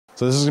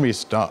So this is going to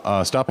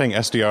be stopping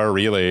SDR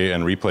relay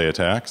and replay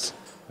attacks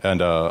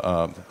and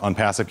on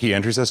passive key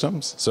entry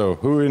systems. So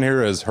who in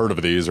here has heard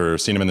of these or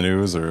seen them in the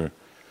news? Or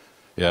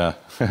yeah,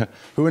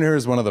 who in here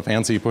is one of the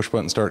fancy push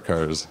button start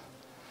cars?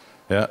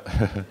 Yeah,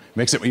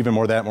 makes it even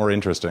more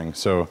interesting.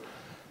 So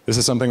this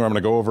is something where I'm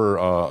going to go over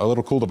a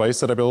little cool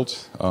device that I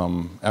built.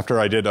 After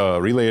I did a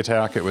relay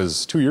attack, it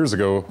was 2 years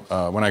ago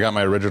when I got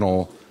my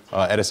original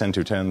Edison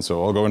 210.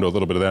 So I'll go into a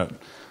little bit of that.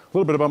 A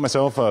little bit about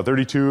myself.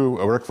 32,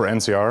 I work for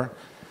NCR,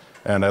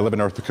 and I live in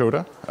North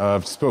Dakota.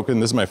 I've spoken,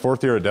 this is my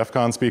 4th year at DEF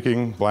CON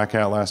speaking, Black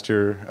Hat last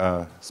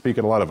year, speak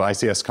at a lot of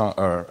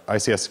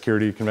ICS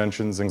security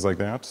conventions, things like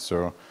that.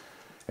 So,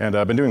 and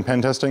I've been doing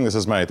pen testing. This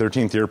is my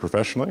 13th year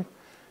professionally.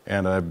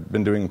 And I've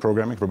been doing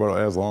programming for about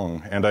as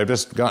long. And I've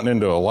just gotten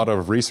into a lot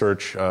of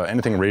research.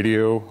 Anything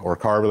radio or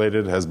car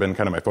related has been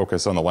kind of my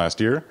focus on the last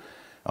year.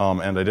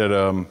 And I did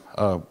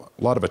a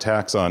lot of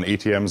attacks on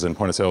ATMs and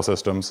point of sale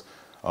systems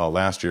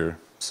last year.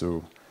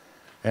 So,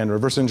 and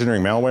reverse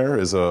engineering malware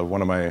is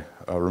one of my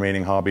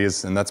remaining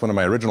hobbies. And that's one of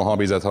my original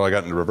hobbies. That's how I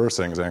got into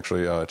reversing, is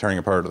actually tearing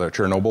apart the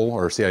Chernobyl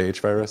or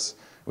CIH virus.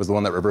 It was the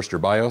one that reversed your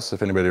BIOS,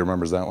 if anybody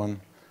remembers that one. It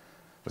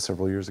was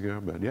several years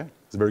ago, but yeah,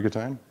 it's a very good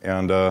time.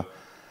 And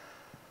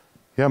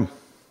yeah,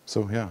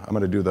 so yeah, I'm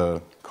going to do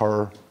the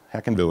car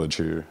hacking village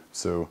here.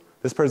 So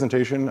this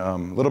presentation, a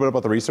little bit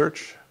about the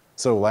research.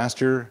 So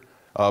last year,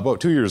 about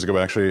 2 years ago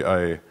actually,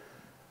 I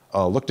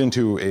looked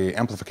into a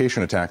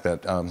amplification attack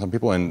that some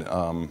people in,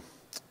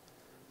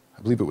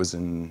 I believe it was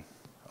in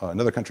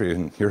another country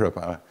in Europe.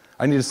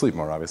 I need to sleep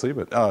more, obviously,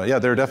 but yeah,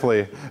 they're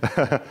definitely,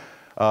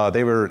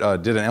 they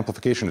did an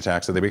amplification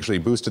attack, so they actually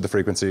boosted the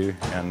frequency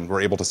and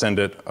were able to send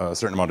it a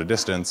certain amount of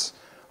distance.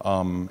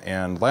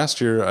 And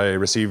last year I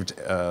received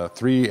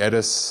 3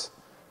 EDIS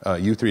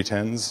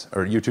U310s,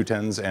 or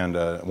U210s, and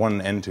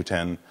 1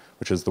 N210,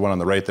 which is the one on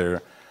the right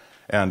there.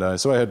 And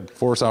so I had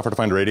 4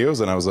 software-defined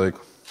radios, and I was like,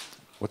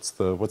 what's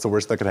the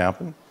worst that could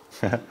happen?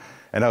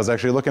 And I was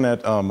actually looking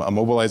at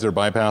immobilizer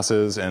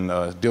bypasses and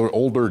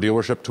older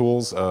dealership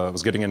tools. I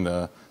was getting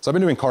into, so I've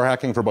been doing car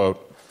hacking for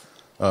about,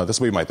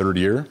 this will be my 3rd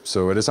year,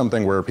 so it is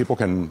something where people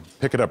can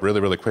pick it up really,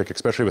 really quick,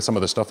 especially with some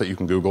of the stuff that you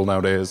can Google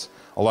nowadays.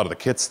 A lot of the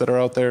kits that are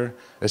out there,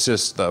 it's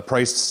just the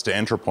price to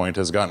enter point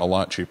has gotten a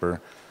lot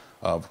cheaper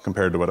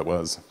compared to what it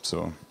was.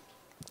 So,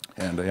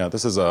 and yeah,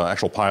 this is an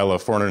actual pile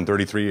of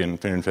 433 and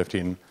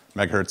 315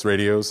 megahertz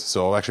radios.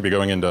 So I'll actually be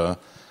going into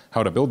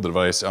how to build the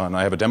device.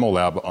 I have a demo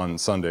lab on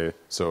Sunday,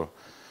 so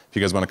if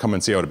you guys want to come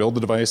and see how to build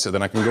the device,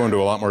 then I can go into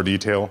a lot more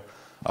detail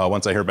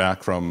once I hear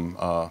back from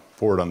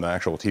Ford on the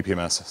actual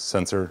TPMS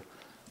sensor.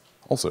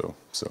 Also,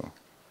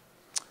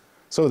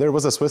 so there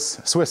was a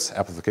Swiss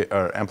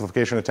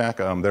amplification attack.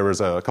 There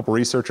was a couple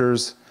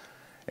researchers,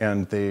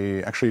 and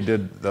they actually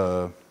did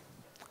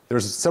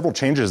there's several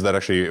changes that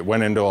actually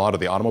went into a lot of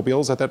the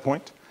automobiles at that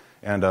point.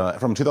 And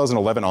from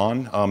 2011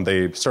 on,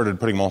 they started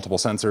putting multiple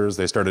sensors.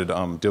 They started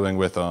dealing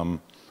with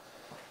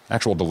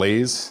actual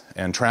delays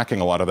and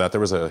tracking a lot of that. There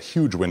was a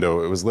huge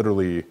window. It was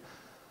literally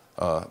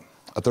a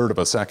 1/3 of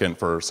a second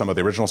for some of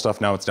the original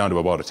stuff. Now it's down to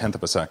about a 1/10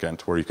 of a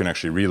second where you can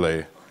actually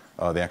relay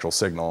the actual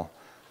signal.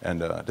 And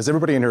does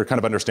everybody in here kind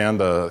of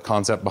understand the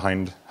concept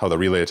behind how the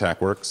relay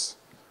attack works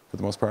for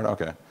the most part?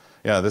 Okay.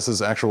 Yeah, this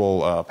is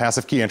actual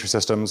passive key entry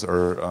systems,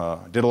 or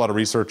did a lot of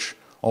research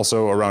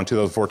also around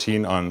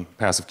 2014 on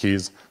passive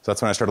keys. So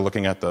that's when I started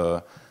looking at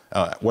the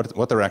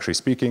what they're actually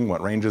speaking,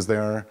 what ranges they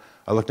are.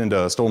 I looked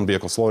into stolen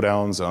vehicle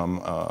slowdowns.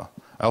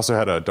 I also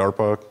had a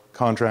DARPA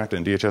contract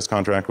and DHS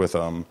contract with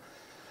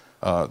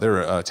there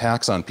are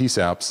attacks on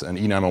PSAPs and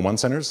E911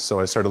 centers.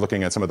 So I started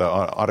looking at some of the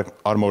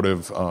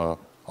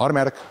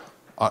automatic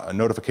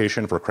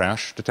notification for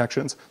crash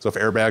detections. So if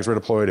airbags were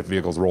deployed, if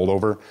vehicles rolled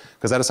over,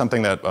 because that is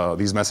something that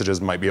these messages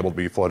might be able to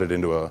be flooded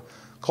into a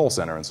call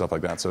center and stuff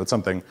like that. So it's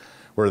something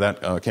where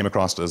that came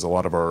across as a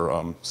lot of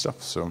our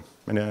stuff. So,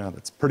 and yeah,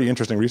 that's pretty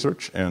interesting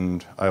research,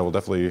 and I will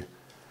definitely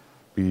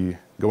be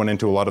going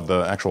into a lot of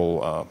the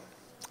actual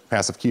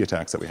passive key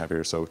attacks that we have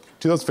here. So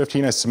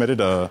 2015, I submitted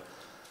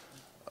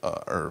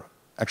or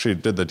actually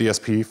did the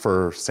DSP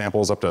for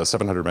samples up to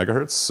 700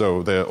 megahertz.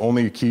 So the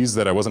only keys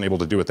that I wasn't able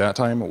to do at that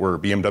time were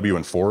BMW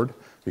and Ford,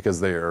 because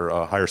they are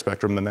higher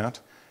spectrum than that.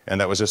 And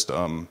that was just,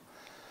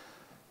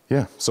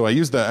 yeah. So I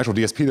used the actual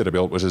DSP that I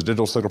built, which is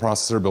digital signal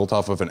processor built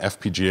off of an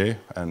FPGA.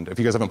 And if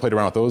you guys haven't played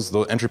around with those,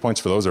 the entry points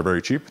for those are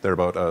very cheap. They're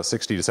about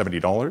 $60 to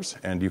 $70,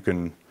 and you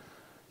can,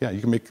 yeah,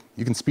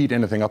 you can speed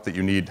anything up that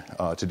you need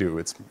to do.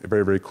 It's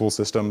very, very cool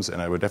systems,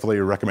 and I would definitely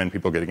recommend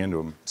people getting into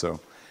them. So.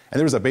 And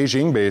there was a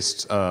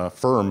Beijing-based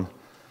firm.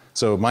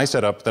 So my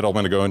setup that I'm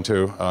going to go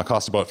into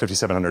cost about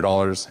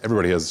 $5,700.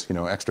 Everybody has,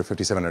 extra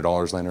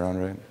 $5,700 laying around,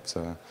 right?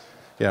 So,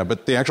 yeah,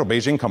 but the actual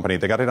Beijing company,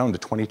 they got it down to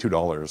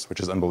 $22, which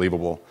is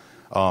unbelievable.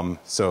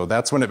 So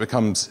that's when it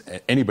becomes,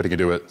 anybody can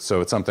do it.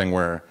 So it's something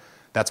where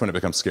that's when it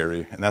becomes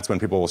scary. And that's when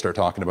people will start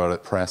talking about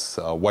it. Press,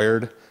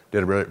 Wired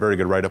did a very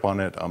good write-up on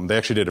it. They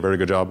actually did a very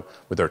good job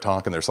with their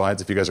talk and their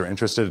slides if you guys are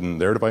interested in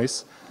their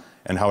device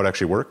and how it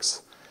actually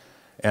works.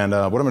 And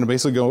what I'm going to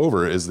basically go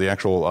over is the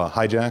actual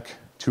hijack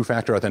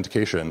two-factor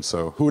authentication.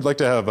 So who would like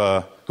to have,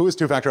 who has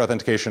two-factor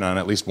authentication on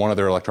at least one of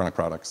their electronic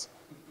products?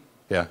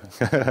 Yeah.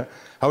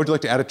 How would you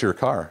like to add it to your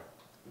car?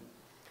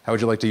 How would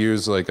you like to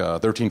use like a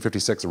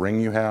 1356 ring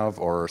you have,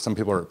 or some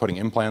people are putting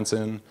implants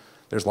in?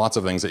 There's lots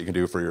of things that you can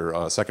do for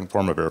your second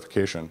form of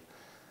verification.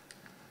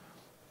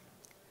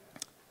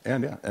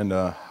 And yeah, and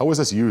how is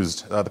this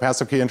used? The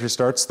passive key entry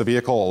starts. The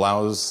vehicle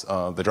allows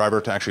the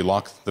driver to actually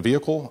lock the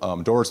vehicle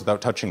doors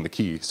without touching the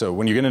key. So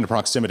when you get into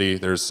proximity,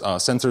 there's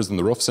sensors in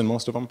the roofs in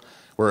most of them,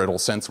 where it'll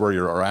sense where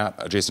you are at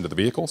adjacent to the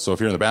vehicle. So if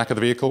you're in the back of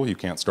the vehicle, you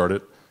can't start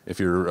it. If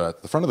you're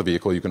at the front of the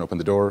vehicle, you can open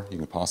the door, you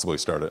can possibly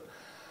start it.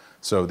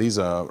 So these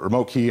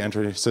remote key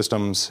entry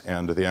systems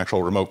and the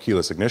actual remote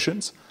keyless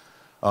ignitions.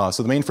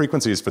 So the main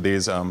frequencies for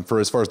these, for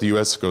as far as the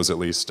US goes at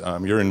least,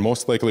 you're in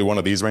most likely one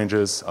of these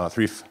ranges,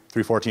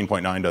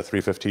 314.9 to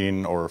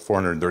 315 or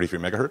 433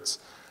 megahertz.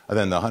 And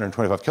then the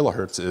 125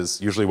 kilohertz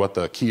is usually what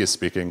the key is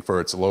speaking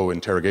for its low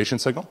interrogation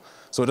signal.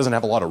 So it doesn't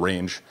have a lot of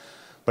range,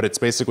 but it's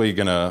basically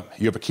gonna,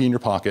 you have a key in your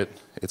pocket,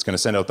 it's gonna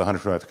send out the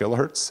 125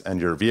 kilohertz, and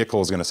your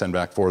vehicle is gonna send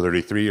back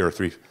 433 or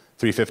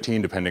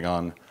 315 depending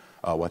on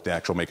what the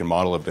actual make and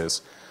model of it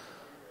is.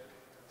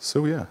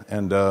 So yeah,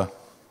 and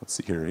let's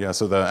see here. Yeah,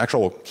 so the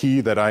actual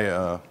key that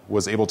I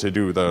was able to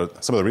do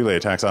some of the relay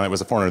attacks on it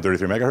was a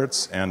 433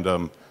 megahertz,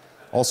 and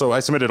also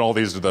I submitted all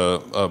these to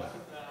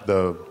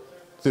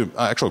the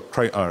actual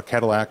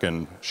Cadillac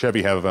and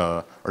Chevy have,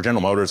 or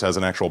General Motors has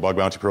an actual bug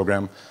bounty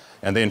program,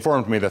 and they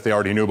informed me that they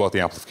already knew about the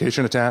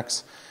amplification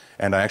attacks,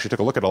 and I actually took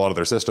a look at a lot of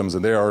their systems,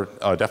 and they are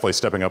definitely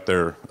stepping up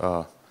their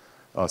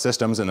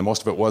systems, and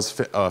most of it was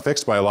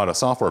fixed by a lot of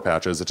software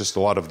patches. It's just a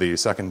lot of the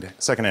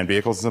second-hand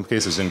vehicles in some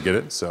cases didn't get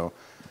it, so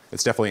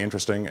it's definitely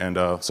interesting. And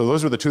so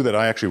those were the two that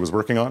I actually was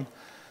working on,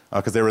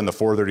 because they were in the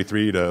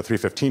 433 to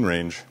 315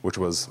 range, which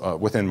was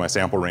within my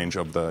sample range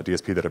of the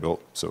DSP that I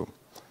built. So,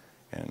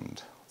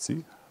 and let's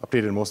see,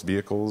 updated most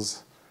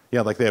vehicles.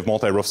 Yeah, like they have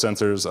multi-roof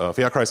sensors.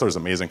 Fiat Chrysler is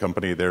an amazing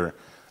company. They're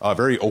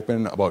very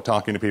open about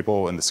talking to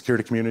people in the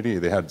security community.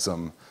 They had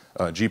some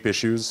Jeep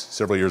issues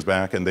several years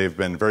back, and they've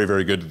been very,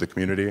 very good to the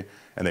community,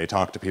 and they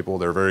talk to people.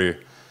 They're very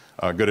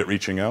good at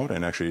reaching out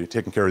and actually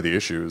taking care of the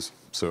issues.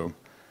 So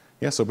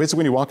yeah, so basically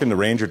when you walk in the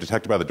range, you're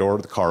detected by the door,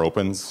 the car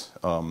opens.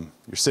 You're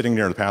sitting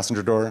near the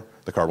passenger door,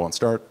 the car won't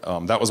start.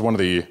 That was one of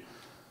the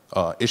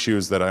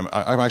issues that I'm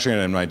actually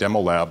in my demo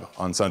lab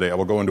on Sunday. I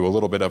will go into a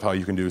little bit of how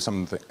you can do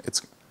something.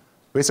 It's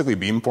basically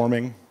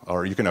beamforming,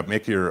 or you can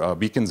make your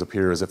beacons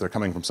appear as if they're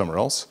coming from somewhere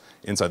else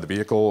inside the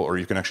vehicle, or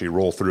you can actually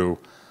roll through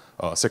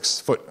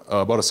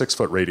about a 6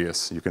 foot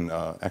radius. You can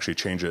actually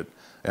change it.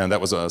 And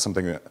that was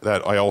something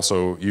that I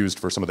also used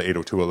for some of the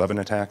 802.11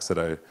 attacks that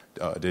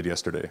I did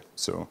yesterday.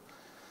 So.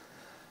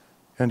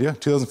 And yeah,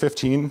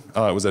 2015,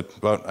 it was at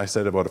about, I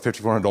said, about a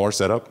 $5,400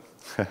 setup.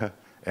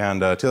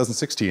 And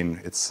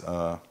 2016, it's,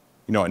 now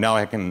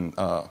I can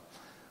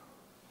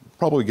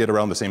probably get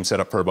around the same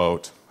setup for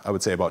about, I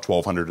would say about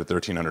 $1,200 to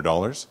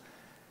 $1,300.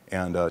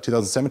 And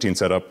 2017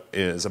 setup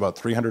is about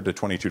 $300 to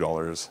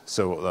 $22.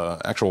 So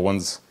the actual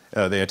ones,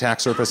 the attack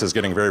surface is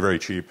getting very, very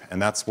cheap.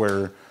 And that's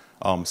where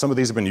some of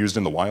these have been used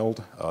in the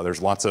wild.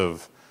 There's lots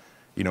of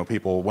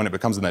people, when it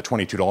becomes in that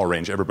 $22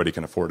 range, everybody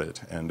can afford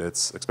it. And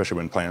it's, especially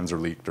when plans are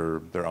leaked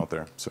or they're out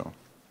there, so.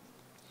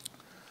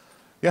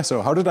 Yeah,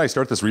 so how did I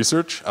start this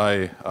research?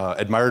 I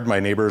admired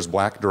my neighbor's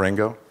black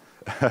Durango.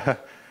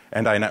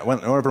 And I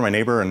went over to my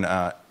neighbor and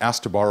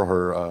asked to borrow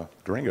her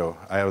Durango.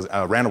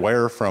 I ran a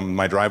wire from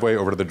my driveway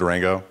over to the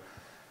Durango.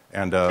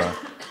 And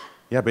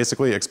yeah,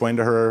 basically explained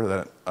to her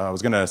that I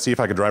was gonna see if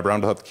I could drive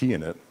around without the key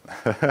in it.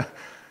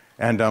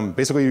 And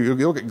basically,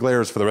 you'll get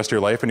glares for the rest of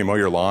your life when you mow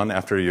your lawn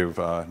after you've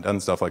done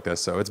stuff like this.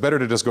 So it's better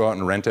to just go out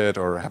and rent it,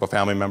 or have a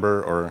family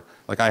member, or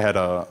like I had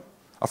a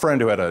friend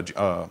who had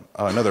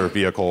another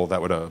vehicle that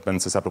would have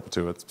been susceptible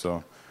to it.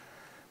 So,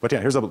 but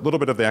yeah, here's a little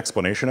bit of the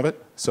explanation of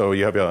it. So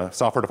you have a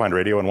software-defined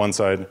radio on one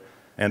side,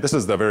 and this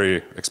is the very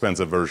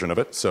expensive version of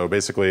it. So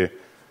basically,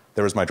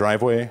 there was my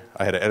driveway.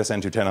 I had an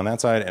SN210 on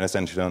that side and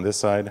SN210 on this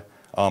side.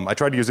 I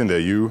tried using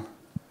the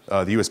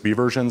USB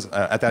versions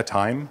at that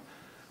time.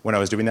 When I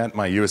was doing that,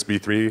 my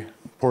USB 3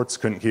 ports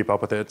couldn't keep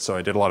up with it, so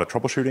I did a lot of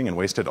troubleshooting and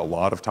wasted a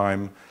lot of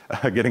time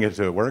getting it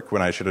to work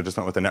when I should have just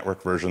went with the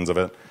network versions of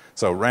it.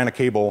 So ran a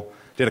cable,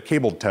 did a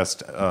cabled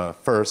test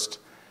first,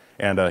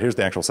 and here's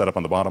the actual setup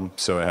on the bottom.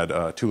 So I had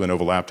 2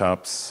 Lenovo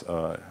laptops,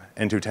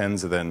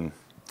 N210s, and then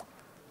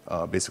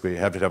basically you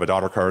have to have a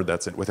daughter card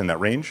that's within that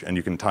range, and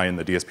you can tie in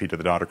the DSP to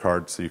the daughter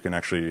card so you can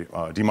actually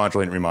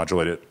demodulate and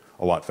remodulate it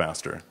a lot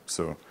faster.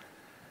 So,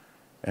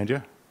 and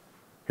yeah.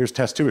 Here's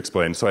test 2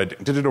 explained. So I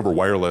did it over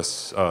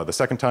wireless the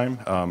second time.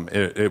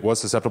 It was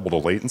susceptible to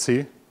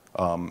latency.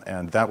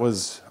 And that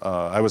was,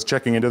 I was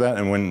checking into that,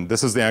 and when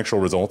this is the actual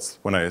results,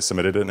 when I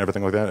submitted it and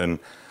everything like that, and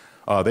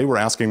they were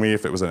asking me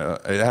if it was it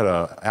had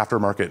an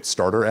aftermarket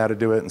starter added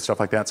to it and stuff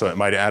like that, so it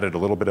might have added a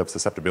little bit of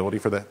susceptibility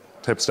for that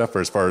type of stuff,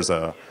 or as far as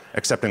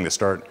accepting the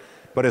start.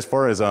 But as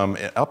far as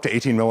up to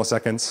 18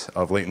 milliseconds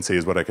of latency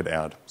is what I could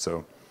add.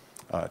 So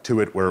to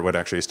it, where it would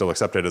actually still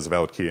accept it as a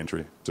valid key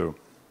entry. So.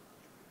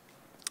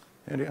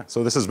 And yeah,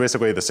 so this is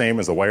basically the same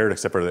as the wired,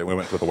 except for that we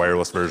went with a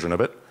wireless version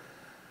of it.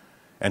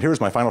 And here's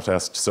my final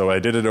test. So I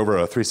did it over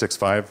a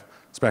 365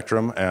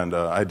 spectrum, and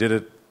I did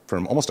it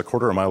from almost a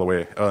quarter of a mile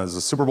away. It was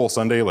a Super Bowl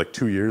Sunday like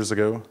 2 years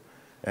ago,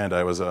 and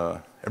I was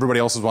everybody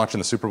else was watching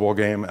the Super Bowl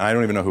game. I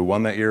don't even know who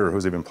won that year or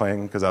who's even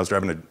playing because I was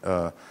driving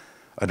a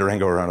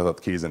Durango around without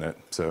the keys in it,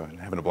 so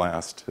having a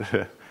blast.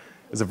 It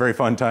was a very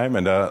fun time,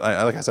 and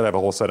like I said, I have a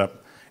whole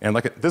setup. And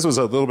this was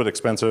a little bit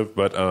expensive,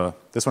 but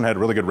this one had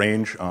really good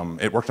range.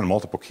 It worked on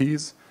multiple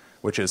keys,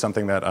 which is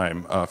something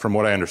that from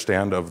what I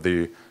understand of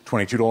the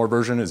 $22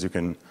 version, is you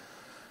can.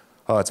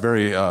 It's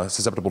very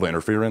susceptible to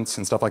interference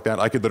and stuff like that.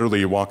 I could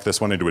literally walk this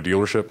one into a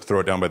dealership, throw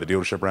it down by the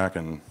dealership rack,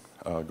 and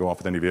go off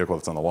with any vehicle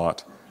that's on the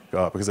lot.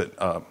 Because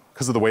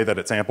of the way that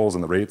it samples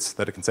and the rates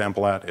that it can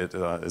sample at, it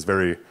is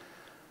very.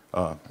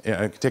 Yeah,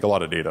 it can take a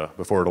lot of data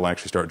before it'll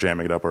actually start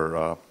jamming it up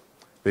or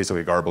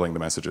basically garbling the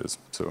messages.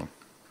 So.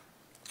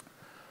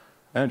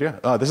 And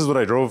yeah, this is what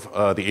I drove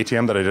the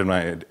ATM that I did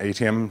my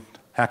ATM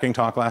hacking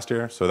talk last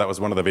year. So that was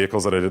one of the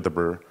vehicles that I did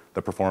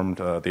that performed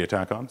the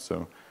attack on. So,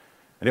 and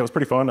yeah, it was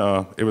pretty fun.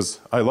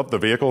 I loved the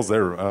vehicles;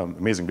 they're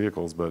amazing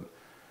vehicles. But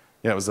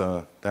yeah, it was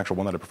the actual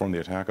one that I performed the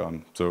attack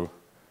on. So,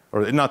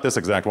 or not this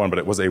exact one, but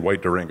it was a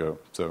white Durango.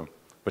 So,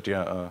 but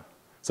yeah,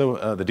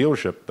 the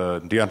dealership,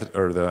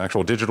 the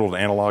actual digital to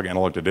analog,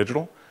 analog to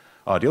digital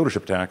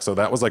dealership attack. So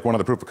that was like one of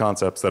the proof of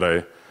concepts that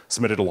I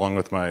submitted along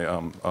with my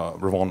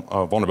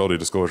vulnerability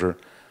disclosure.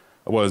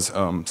 Was,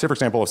 say for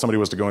example, if somebody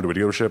was to go into a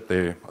dealership,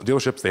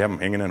 dealerships, they have them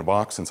hanging in a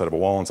box inside of a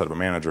wall, inside of a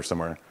manager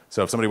somewhere.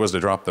 So if somebody was to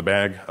drop the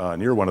bag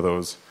near one of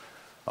those,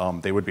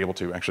 they would be able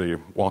to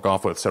actually walk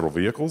off with several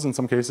vehicles in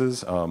some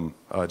cases,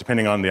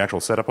 depending on the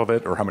actual setup of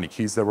it or how many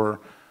keys there were.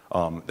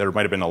 There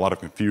might have been a lot of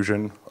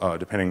confusion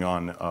depending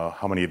on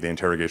how many of the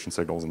interrogation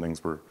signals and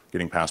things were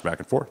getting passed back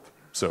and forth.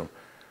 So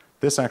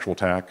this actual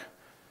attack,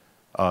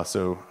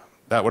 so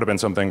that would have been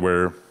something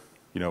where,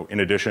 in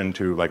addition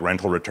to like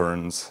rental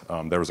returns,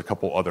 there was a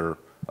couple other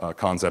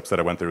concepts that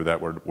I went through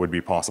that would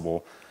be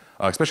possible,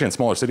 especially in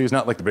smaller cities,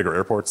 not like the bigger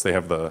airports. They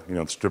have the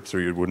strips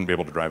where you wouldn't be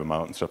able to drive them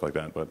out and stuff like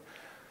that. But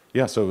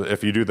yeah, so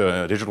if you do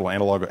the digital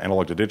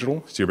analog to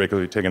digital, so you're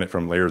basically taking it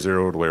from layer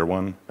 0 to layer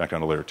 1, back down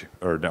to layer 2,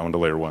 or down to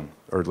layer 1,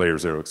 or layer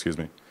 0, excuse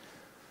me.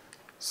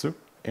 So,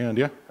 and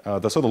yeah,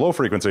 so the low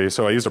frequency,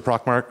 so I used a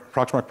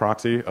Proxmark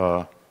proxy,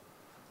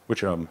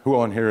 which who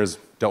on here has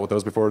dealt with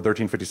those before?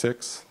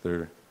 1356.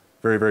 They're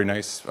very, very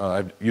nice.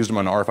 I've used them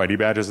on RFID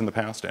badges in the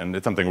past, and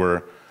it's something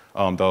where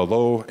the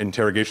low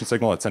interrogation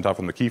signal that's sent out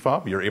from the key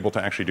fob, you're able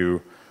to actually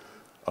do.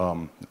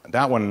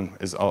 That one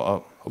is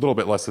a little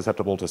bit less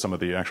susceptible to some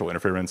of the actual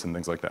interference and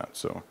things like that.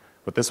 So,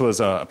 but this was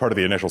part of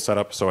the initial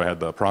setup. So I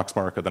had the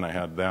Proxmark, and then I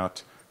had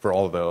that for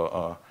all of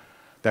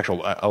the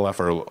actual LF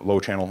or low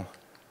channel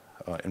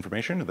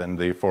information. And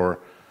then for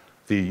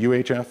the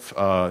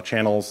UHF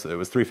channels, it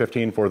was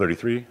 315,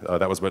 433.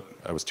 That was what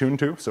I was tuned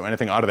to. So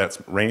anything out of that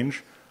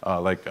range,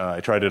 like I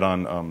tried it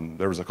on,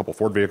 there was a couple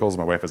Ford vehicles.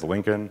 My wife has a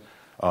Lincoln.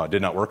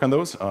 Did not work on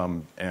those.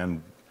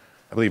 And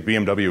I believe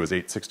BMW was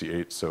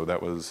 868. So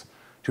that was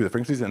two of the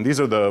frequencies. And these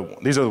are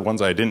the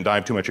ones I didn't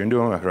dive too much into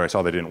them after I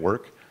saw they didn't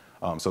work.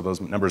 So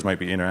those numbers might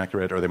be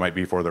inaccurate, or they might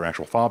be for their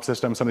actual fob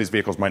system. Some of these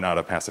vehicles might not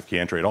have passive key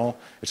entry at all.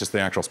 It's just the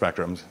actual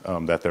spectrums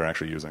that they're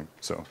actually using.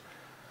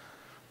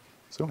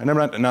 And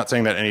I'm not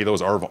saying that any of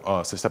those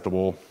are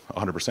susceptible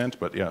 100%,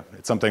 but yeah,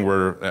 it's something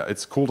where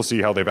it's cool to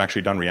see how they've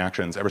actually done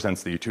reactions ever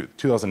since the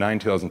 2009,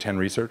 2010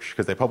 research,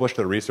 because they published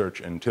their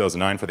research in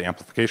 2009 for the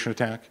amplification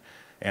attack,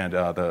 and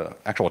the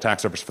actual attack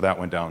surface for that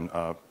went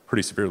down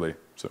pretty severely.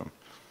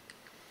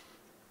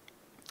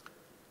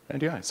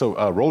 And yeah,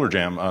 so roller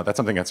jam, that's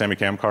something that Sammy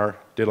Kamkar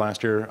did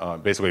last year.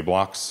 Basically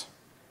blocks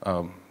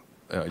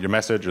your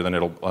message, and then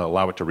it'll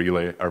allow it to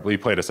relay, or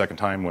replay it a second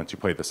time once you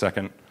play the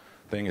second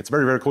thing. It's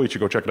very, very cool. You should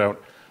go check it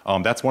out.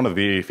 That's one of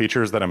the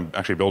features that I'm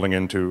actually building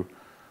into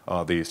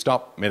the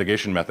stop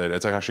mitigation method.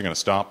 It's actually going to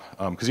stop,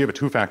 because you have a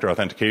two-factor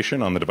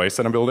authentication on the device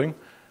that I'm building.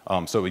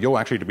 So you'll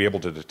actually be able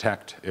to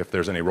detect if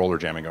there's any roller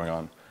jamming going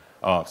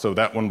on. So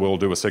that one will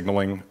do a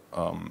signaling,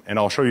 and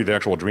I'll show you the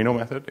actual Arduino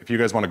method. If you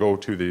guys want to go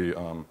to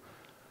the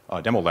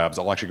demo labs,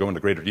 I'll actually go into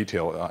greater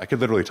detail. I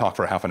could literally talk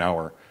for half an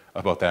hour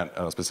about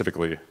that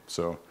specifically.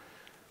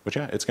 But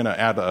yeah, it's going to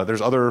add,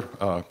 there's other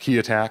key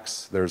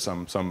attacks. There's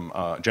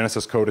some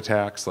Genesis code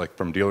attacks, like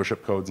from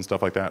dealership codes and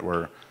stuff like that,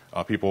 where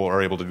people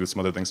are able to do some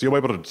other things. So you'll be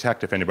able to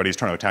detect if anybody's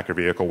trying to attack your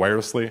vehicle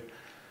wirelessly,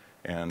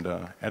 and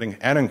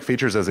adding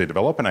features as they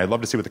develop, and I'd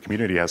love to see what the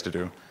community has to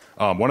do.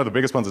 One of the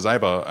biggest ones is I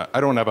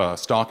don't have a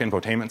stock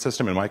infotainment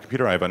system in my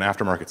computer. I have an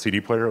aftermarket CD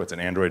player. It's an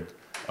Android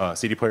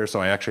CD player, so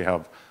I actually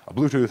have a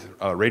Bluetooth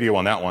radio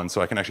on that one,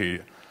 so I can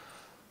actually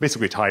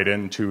basically tie it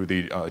into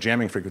the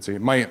jamming frequency.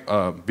 My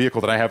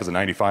vehicle that I have is a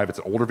 95. It's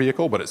an older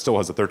vehicle, but it still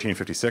has a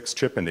 1356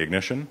 chip in the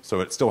ignition, so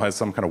it still has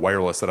some kind of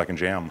wireless that I can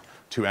jam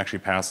to actually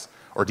pass,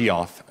 or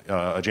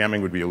de-auth.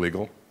 Jamming would be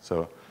illegal,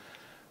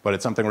 but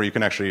it's something where you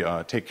can actually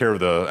take care of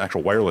the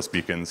actual wireless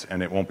beacons,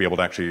 and it won't be able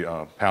to actually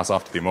pass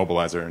off to the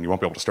immobilizer, and you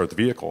won't be able to start the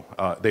vehicle.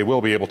 They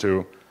will be able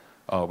to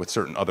with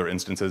certain other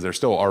instances. There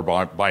still are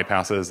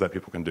bypasses that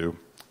people can do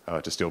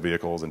to steal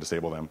vehicles and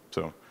disable them.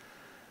 So,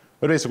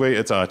 but basically,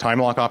 it's a time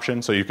lock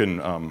option. So you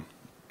can.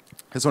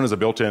 This one is a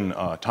built-in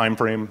time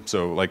frame.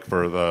 So like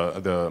for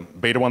the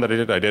beta one that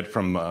I did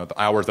from the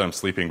hours that I'm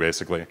sleeping,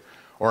 basically.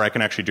 Or I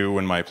can actually do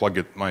when my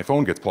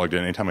phone gets plugged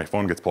in. Anytime my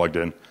phone gets plugged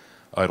in,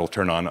 it'll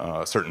turn on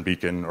a certain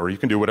beacon. Or you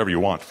can do whatever you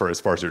want for as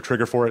far as your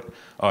trigger for it.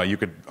 You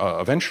could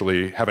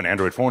eventually have an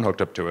Android phone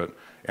hooked up to it,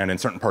 and in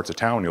certain parts of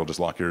town, you'll just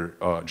lock your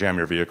jam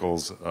your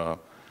vehicle's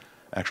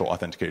actual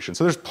authentication.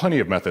 So there's plenty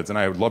of methods, and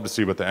I would love to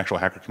see what the actual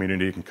hacker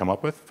community can come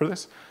up with for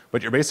this.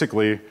 But you're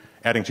basically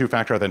adding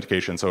two-factor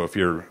authentication. So if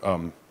you're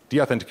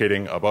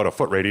de-authenticating about a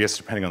foot radius,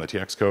 depending on the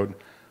TX code,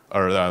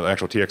 or the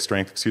actual TX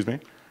strength, excuse me.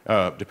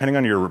 Depending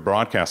on your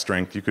broadcast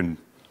strength, you can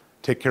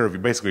take care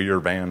of basically your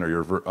van or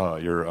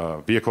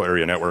your vehicle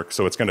area network.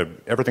 So it's going to,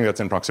 everything that's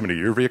in proximity to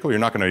your vehicle, you're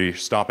not going to be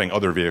stopping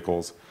other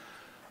vehicles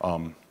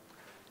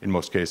in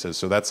most cases.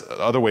 So that's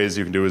other ways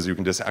you can do is you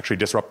can just actually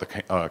disrupt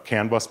the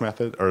CAN bus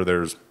method, or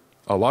there's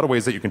a lot of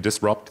ways that you can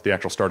disrupt the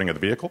actual starting of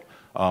the vehicle.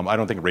 I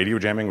don't think radio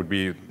jamming would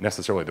be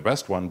necessarily the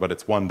best one, but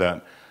it's one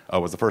that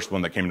was the first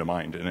one that came to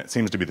mind, and it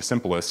seems to be the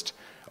simplest,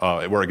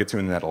 where it gets you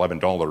in that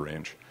 $11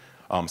 range.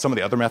 Some of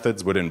the other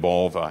methods would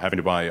involve having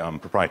to buy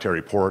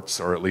proprietary ports,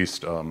 or at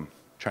least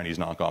Chinese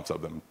knockoffs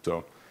of them.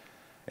 So,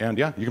 and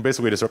yeah, you can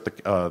basically disrupt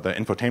the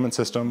infotainment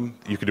system.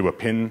 You could do a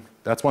PIN.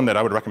 That's one that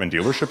I would recommend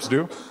dealerships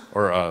do,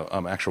 or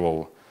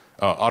actual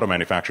auto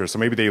manufacturers. So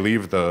maybe they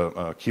leave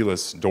the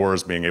keyless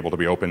doors being able to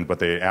be opened, but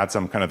they add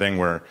some kind of thing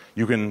where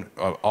you can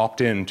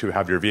opt in to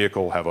have your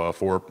vehicle have a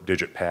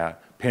 4-digit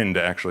PIN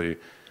to actually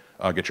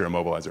get your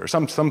immobilizer, or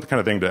some kind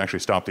of thing to actually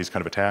stop these kind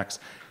of attacks.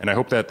 And I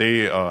hope that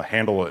they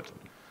handle it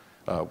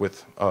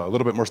with a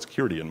little bit more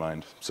security in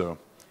mind. So,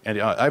 and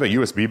I have a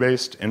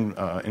USB-based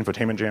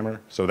infotainment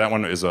jammer. So that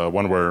one is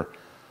one where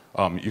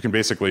you can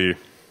basically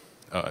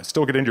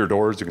still get into your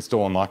doors. You can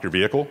still unlock your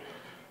vehicle,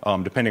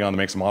 depending on the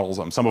makes and models.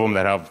 Some of them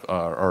that have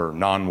are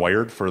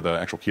non-wired for the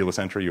actual keyless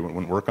entry. You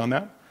wouldn't work on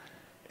that.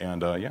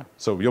 And yeah,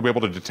 so you'll be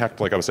able to detect,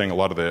 like I was saying, a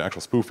lot of the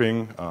actual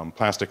spoofing,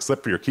 plastic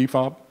slip for your key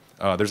fob.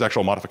 There's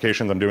actual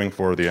modifications I'm doing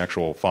for the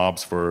actual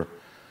fobs for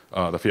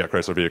the Fiat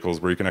Chrysler vehicles,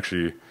 where you can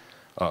actually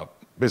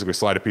basically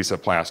slide a piece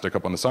of plastic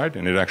up on the side,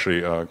 and it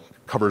actually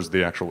covers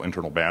the actual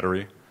internal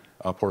battery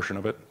portion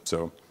of it.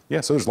 So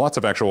yeah, so there's lots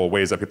of actual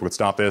ways that people could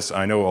stop this.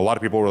 I know a lot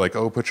of people were like,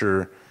 oh, put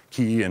your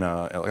key in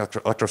an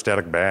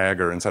electrostatic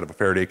bag or inside of a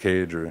Faraday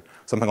cage or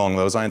something along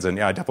those lines. And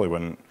yeah, I definitely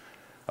wouldn't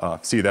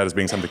see that as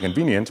being something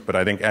convenient, but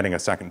I think adding a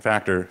second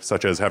factor,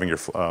 such as having your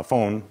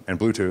phone and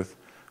Bluetooth,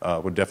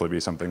 would definitely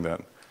be something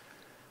that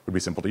would be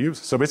simple to use.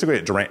 So basically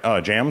it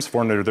jams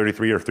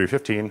 433 or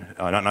 315,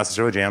 not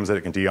necessarily jams it,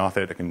 it can de-auth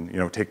it, it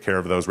can take care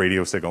of those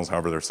radio signals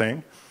however they're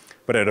saying,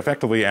 but it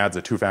effectively adds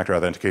a two-factor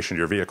authentication to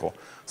your vehicle.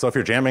 So if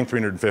you're jamming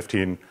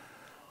 315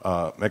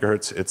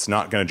 megahertz, it's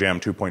not going to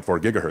jam 2.4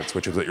 gigahertz,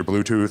 which is that your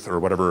Bluetooth or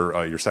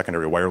whatever your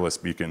secondary wireless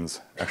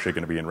beacon's actually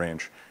going to be in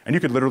range. And you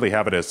could literally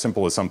have it as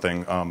simple as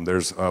something,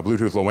 there's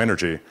Bluetooth low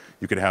energy,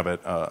 you could have it,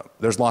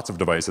 there's lots of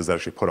devices that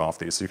actually put off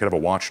these, so you could have a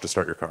watch to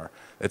start your car.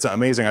 It's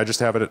amazing, I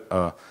just have it,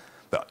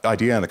 the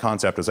idea and the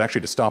concept was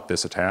actually to stop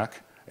this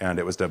attack, and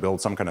it was to build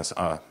some kind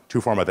of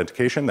two-form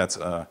authentication that's,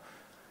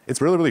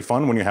 it's really, really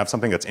fun when you have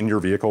something that's in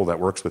your vehicle that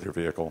works with your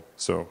vehicle.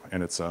 So,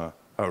 and it's a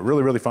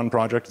really, really fun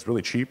project, it's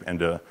really cheap,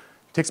 and it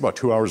takes about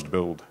 2 hours to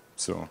build,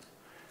 so.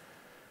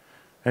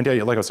 And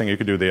yeah, like I was saying, you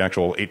could do the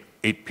actual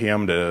 8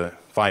 p.m. to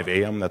 5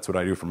 a.m., that's what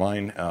I do for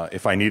mine.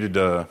 If I needed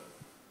to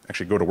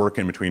actually go to work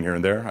in between here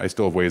and there, I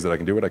still have ways that I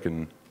can do it. I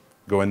can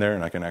go in there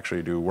and I can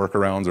actually do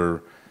workarounds,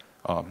 or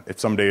if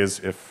some days,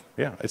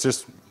 yeah, it's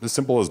just as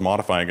simple as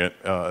modifying it.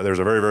 There's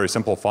a very, very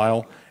simple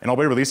file, and I'll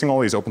be releasing all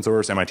these open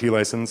source MIT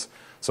license,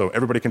 so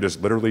everybody can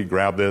just literally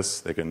grab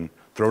this, they can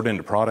throw it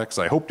into products.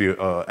 I hope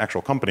the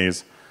actual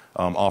companies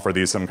offer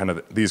these kind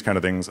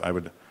of things. I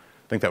would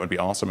think that would be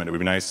awesome, and it would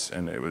be nice,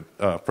 and it would,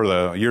 for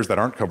the years that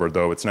aren't covered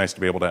though, it's nice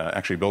to be able to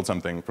actually build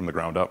something from the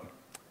ground up.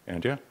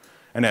 And yeah.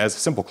 And as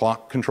simple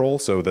clock control,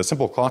 so the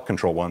simple clock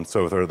control one,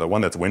 so the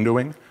one that's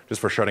windowing,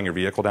 just for shutting your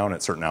vehicle down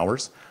at certain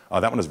hours,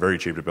 that one is very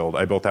cheap to build.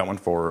 I built that one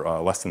for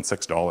less than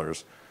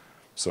 $6.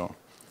 So,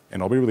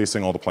 and I'll be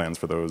releasing all the plans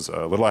for those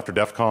a little after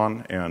DEF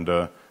CON, and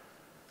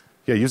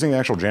yeah, using the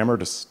actual jammer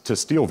to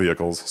steal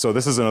vehicles. So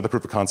this is another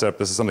proof of concept.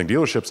 This is something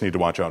dealerships need to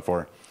watch out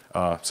for.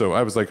 So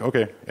I was like,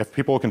 okay, if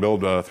people can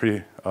build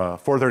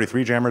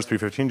 433 jammers,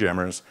 315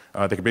 jammers,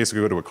 they could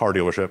basically go to a car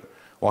dealership,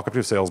 walk up to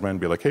a salesman,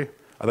 be like, hey,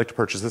 I'd like to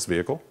purchase this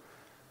vehicle.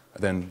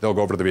 Then they'll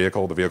go over to the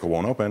vehicle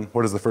won't open.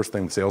 What is the first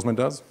thing the salesman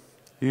does?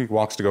 He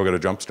walks to go get a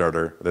jump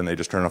starter, then they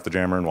just turn off the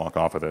jammer and walk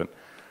off with it.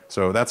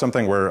 So that's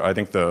something where I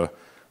think the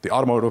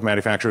automotive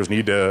manufacturers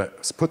need to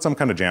put some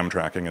kind of jam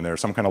tracking in there,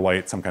 some kind of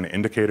light, some kind of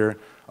indicator,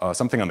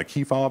 something on the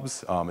key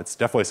fobs. It's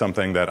definitely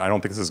something that I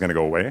don't think this is going to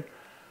go away.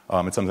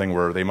 It's something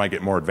where they might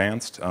get more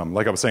advanced.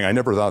 Like I was saying, I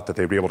never thought that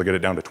they'd be able to get it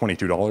down to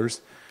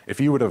 $22. If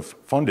you would have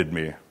funded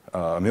me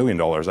 $1 million,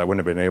 I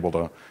wouldn't have been able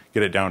to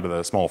get it down to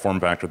the small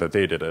form factor that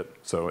they did it.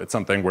 So it's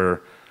something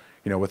where,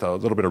 with a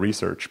little bit of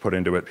research put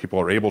into it, people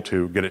are able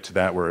to get it to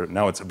that where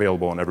now it's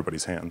available in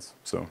everybody's hands.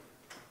 So,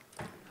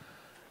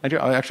 and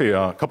yeah, actually,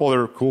 a couple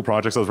other cool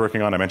projects I was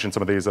working on. I mentioned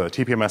some of these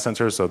TPMS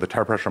sensors, so the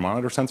tire pressure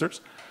monitor sensors.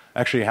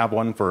 I actually have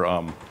one for.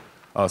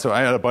 So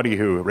I had a buddy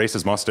who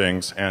races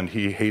Mustangs, and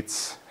he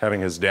hates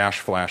having his dash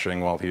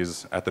flashing while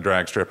he's at the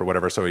drag strip or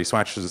whatever. So he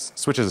switches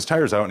his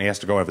tires out, and he has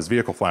to go have his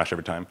vehicle flash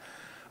every time.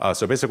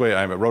 So basically,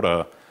 I wrote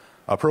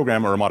a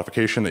program or a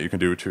modification that you can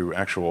do to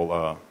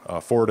actual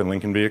Ford and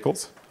Lincoln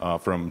vehicles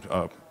from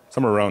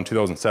somewhere around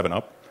 2007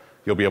 up.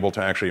 You'll be able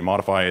to actually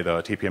modify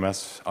the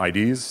TPMS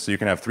IDs, so you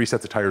can have 3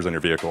 sets of tires on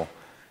your vehicle.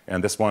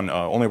 And this one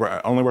only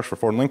works for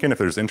Ford and Lincoln. If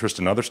there's interest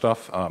in other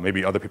stuff,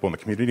 maybe other people in the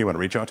community want to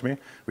reach out to me,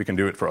 we can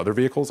do it for other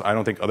vehicles. I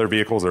don't think other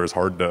vehicles are as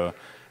hard to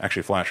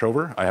actually flash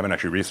over. I haven't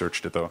actually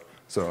researched it, though.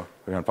 So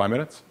we got 5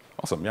 minutes?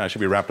 Awesome. Yeah, I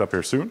should be wrapped up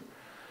here soon.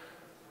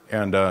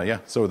 And yeah,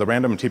 so the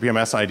random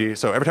TPMS ID.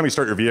 So every time you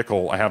start your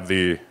vehicle, I have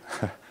the,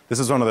 this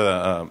is one of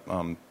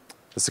the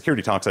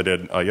security talks I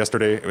did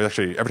yesterday. It was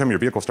actually, every time your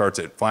vehicle starts,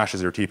 it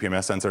flashes your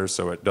TPMS sensors,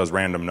 so it does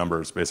random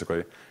numbers,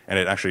 basically. And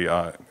it actually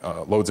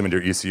loads them into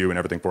your ECU and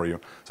everything for you.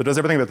 So it does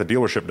everything that the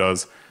dealership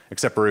does,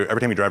 except for every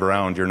time you drive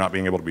around, you're not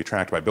being able to be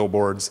tracked by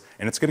billboards.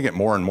 And it's going to get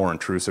more and more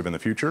intrusive in the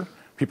future.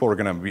 People are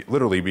going to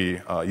literally be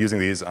using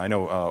these. I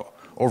know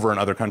over in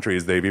other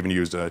countries, they've even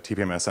used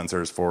TPMS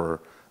sensors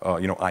for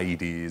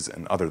IEDs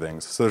and other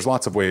things. So there's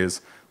lots of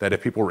ways that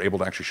if people were able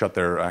to actually shut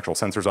their actual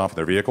sensors off of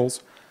their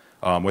vehicles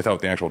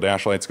without the actual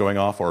dash lights going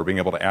off, or being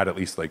able to add at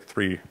least like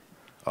three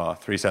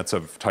sets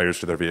of tires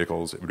to their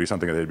vehicles, it would be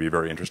something that they'd be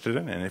very interested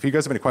in. And if you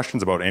guys have any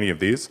questions about any of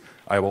these,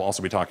 I will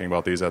also be talking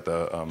about these at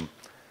the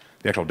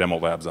actual demo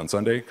labs on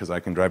Sunday, because I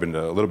can drive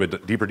into a little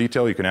bit deeper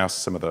detail. You can ask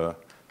some of the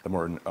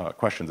more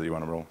questions that you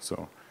want to roll.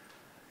 So.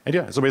 And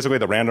yeah, so basically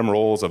the random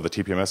rolls of the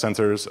TPMS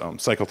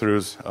sensors, cycle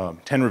throughs,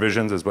 10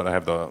 revisions is what I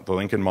have the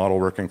Lincoln model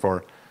working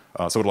for.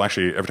 So it'll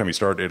actually, every time you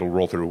start, it'll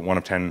roll through 1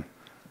 of 10.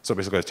 So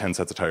basically it has 10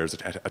 sets of tires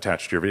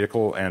attached to your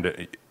vehicle. And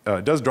it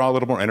does draw a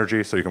little more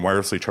energy, so you can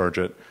wirelessly charge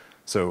it.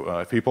 So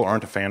if people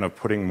aren't a fan of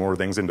putting more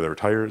things into their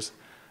tires,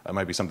 it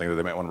might be something that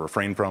they might want to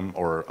refrain from,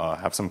 or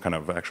have some kind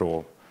of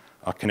actual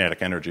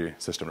kinetic energy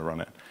system to run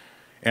it.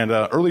 And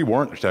early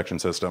warrant detection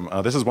system.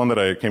 This is one that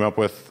I came up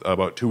with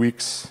about 2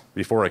 weeks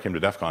before I came to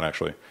DEF CON,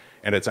 actually.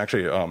 And it's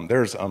actually,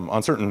 there's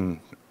on certain,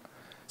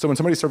 so when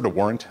somebody served a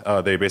warrant,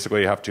 they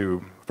basically have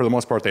to, for the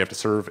most part, they have to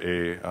serve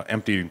a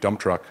empty dump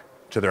truck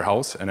to their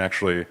house and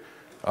actually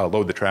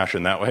load the trash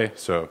in that way.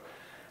 So,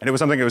 and it was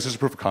something, it was just a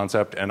proof of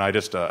concept, and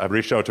I've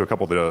reached out to a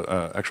couple of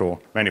the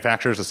actual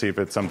manufacturers to see if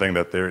it's something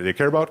that they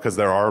care about, because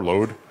there are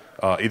load,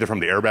 either from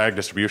the airbag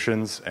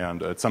distributions,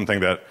 and it's something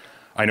that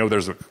I know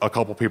there's a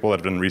couple people that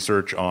have done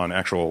research on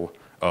actual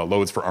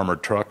loads for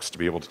armored trucks to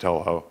be able to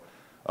tell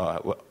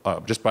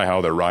how, just by how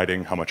they're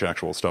riding, how much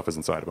actual stuff is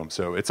inside of them.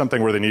 So it's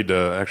something where they need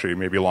to actually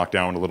maybe lock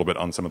down a little bit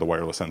on some of the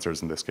wireless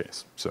sensors in this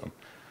case. So,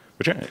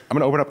 but yeah, I'm going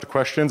to open up to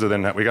questions, and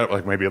then we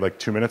got maybe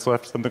 2 minutes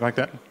left, something like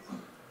that.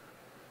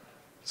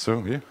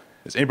 So yeah,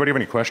 does anybody have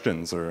any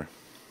questions or?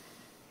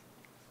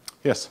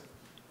 Yes.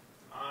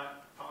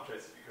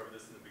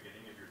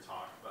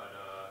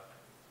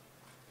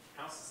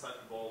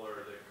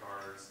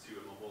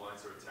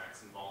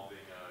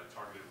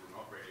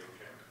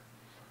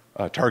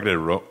 Targeted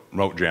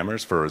remote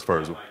jammers for as far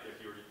as. Like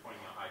if you were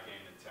pointing a high gain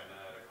antenna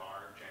at a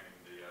car, jamming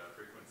the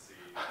frequency.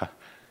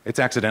 It's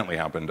accidentally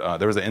happened.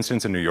 There was an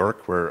instance in New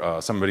York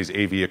where somebody's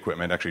AV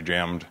equipment actually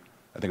jammed.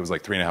 I think it was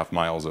like 3.5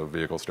 miles of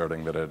vehicle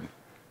starting that had.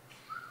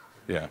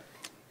 Yeah,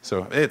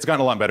 so it's gotten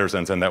a lot better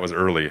since then. That was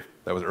early.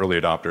 That was early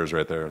adopters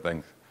right there, I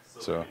think.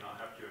 So. You not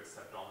have to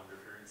accept all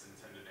interference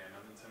intended and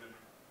unintended?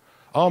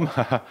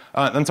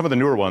 And some of the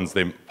newer ones,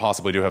 they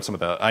possibly do have some of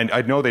the.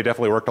 I know they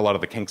definitely worked a lot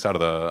of the kinks out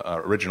of the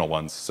original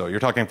ones. So you're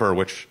talking for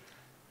which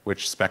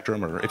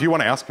spectrum, or if you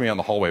want to ask me on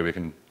the hallway, we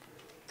can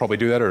probably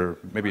do that, or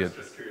maybe. I was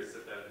just curious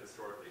if that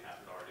historically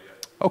happened already.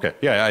 Okay,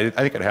 yeah, I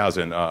think it has,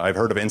 and I've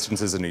heard of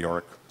instances in New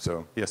York.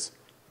 So yes.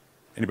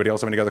 Anybody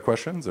else have any other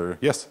questions, or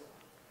yes?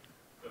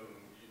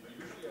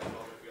 Usually, as long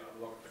as we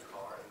unlock the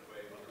car and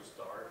we're able to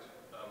start,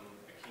 the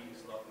key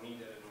is not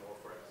needed anymore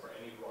for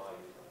any ride.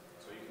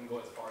 So you can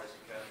go as far as you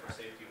can for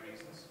safety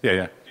reasons. Yeah,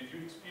 yeah. Did you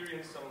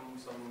experience some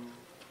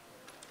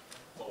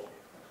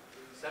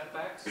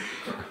setbacks? Did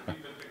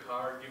the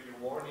car give you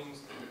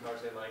warnings? Did the car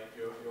say like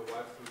your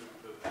wife threw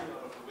the pin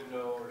out of the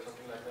window or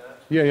something like that?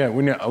 Yeah, yeah.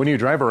 When you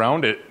drive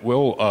around, it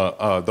will.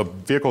 The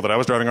vehicle that I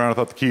was driving around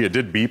without the key, it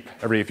did beep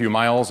every few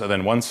miles, and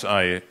then once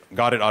I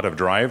got it out of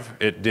drive,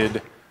 it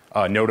did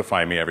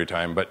notify me every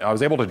time. But I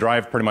was able to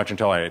drive pretty much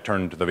until I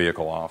turned the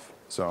vehicle off.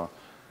 So,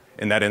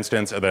 in that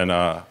instance, and then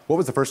what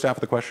was the first half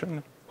of the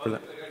question? Well,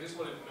 I just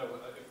wanted to know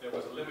if there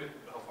was a limit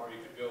how far you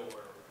could go,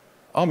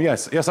 or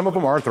yes, yeah. Some of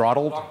them are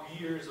throttled. Lock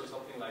gears or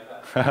something like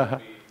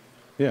that.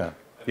 Yeah,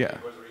 yeah.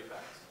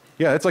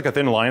 Yeah, it's like a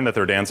thin line that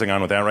they're dancing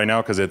on with that right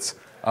now, because it's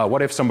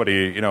what if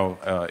somebody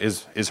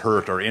is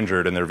hurt or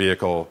injured and their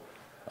vehicle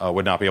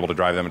would not be able to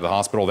drive them to the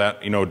hospital? That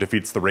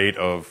defeats the rate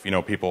of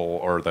people,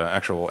 or the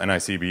actual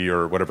NICB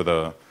or whatever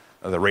the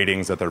the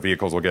ratings that their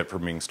vehicles will get for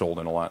being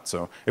stolen a lot.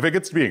 So if it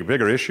gets to be a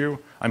bigger issue,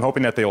 I'm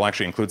hoping that they'll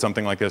actually include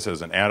something like this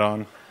as an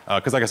add-on.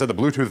 Because like I said, the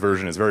Bluetooth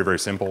version is very, very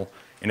simple.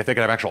 And if they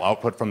could have actual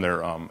output from their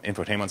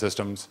infotainment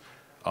systems,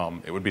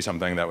 it would be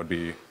something that would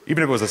be,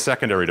 even if it was a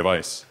secondary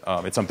device,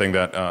 it's something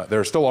that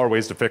there still are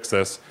ways to fix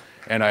this.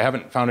 And I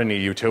haven't found any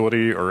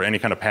utility or any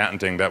kind of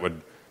patenting that would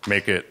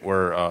make it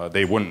where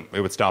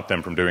it would stop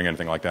them from doing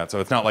anything like that. So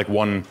it's not like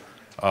one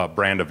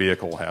brand of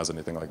vehicle has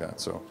anything like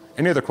that. So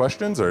any other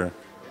questions? Or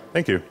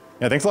thank you.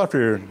 Yeah, thanks a lot for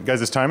your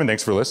guys' time, and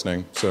thanks for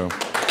listening. So.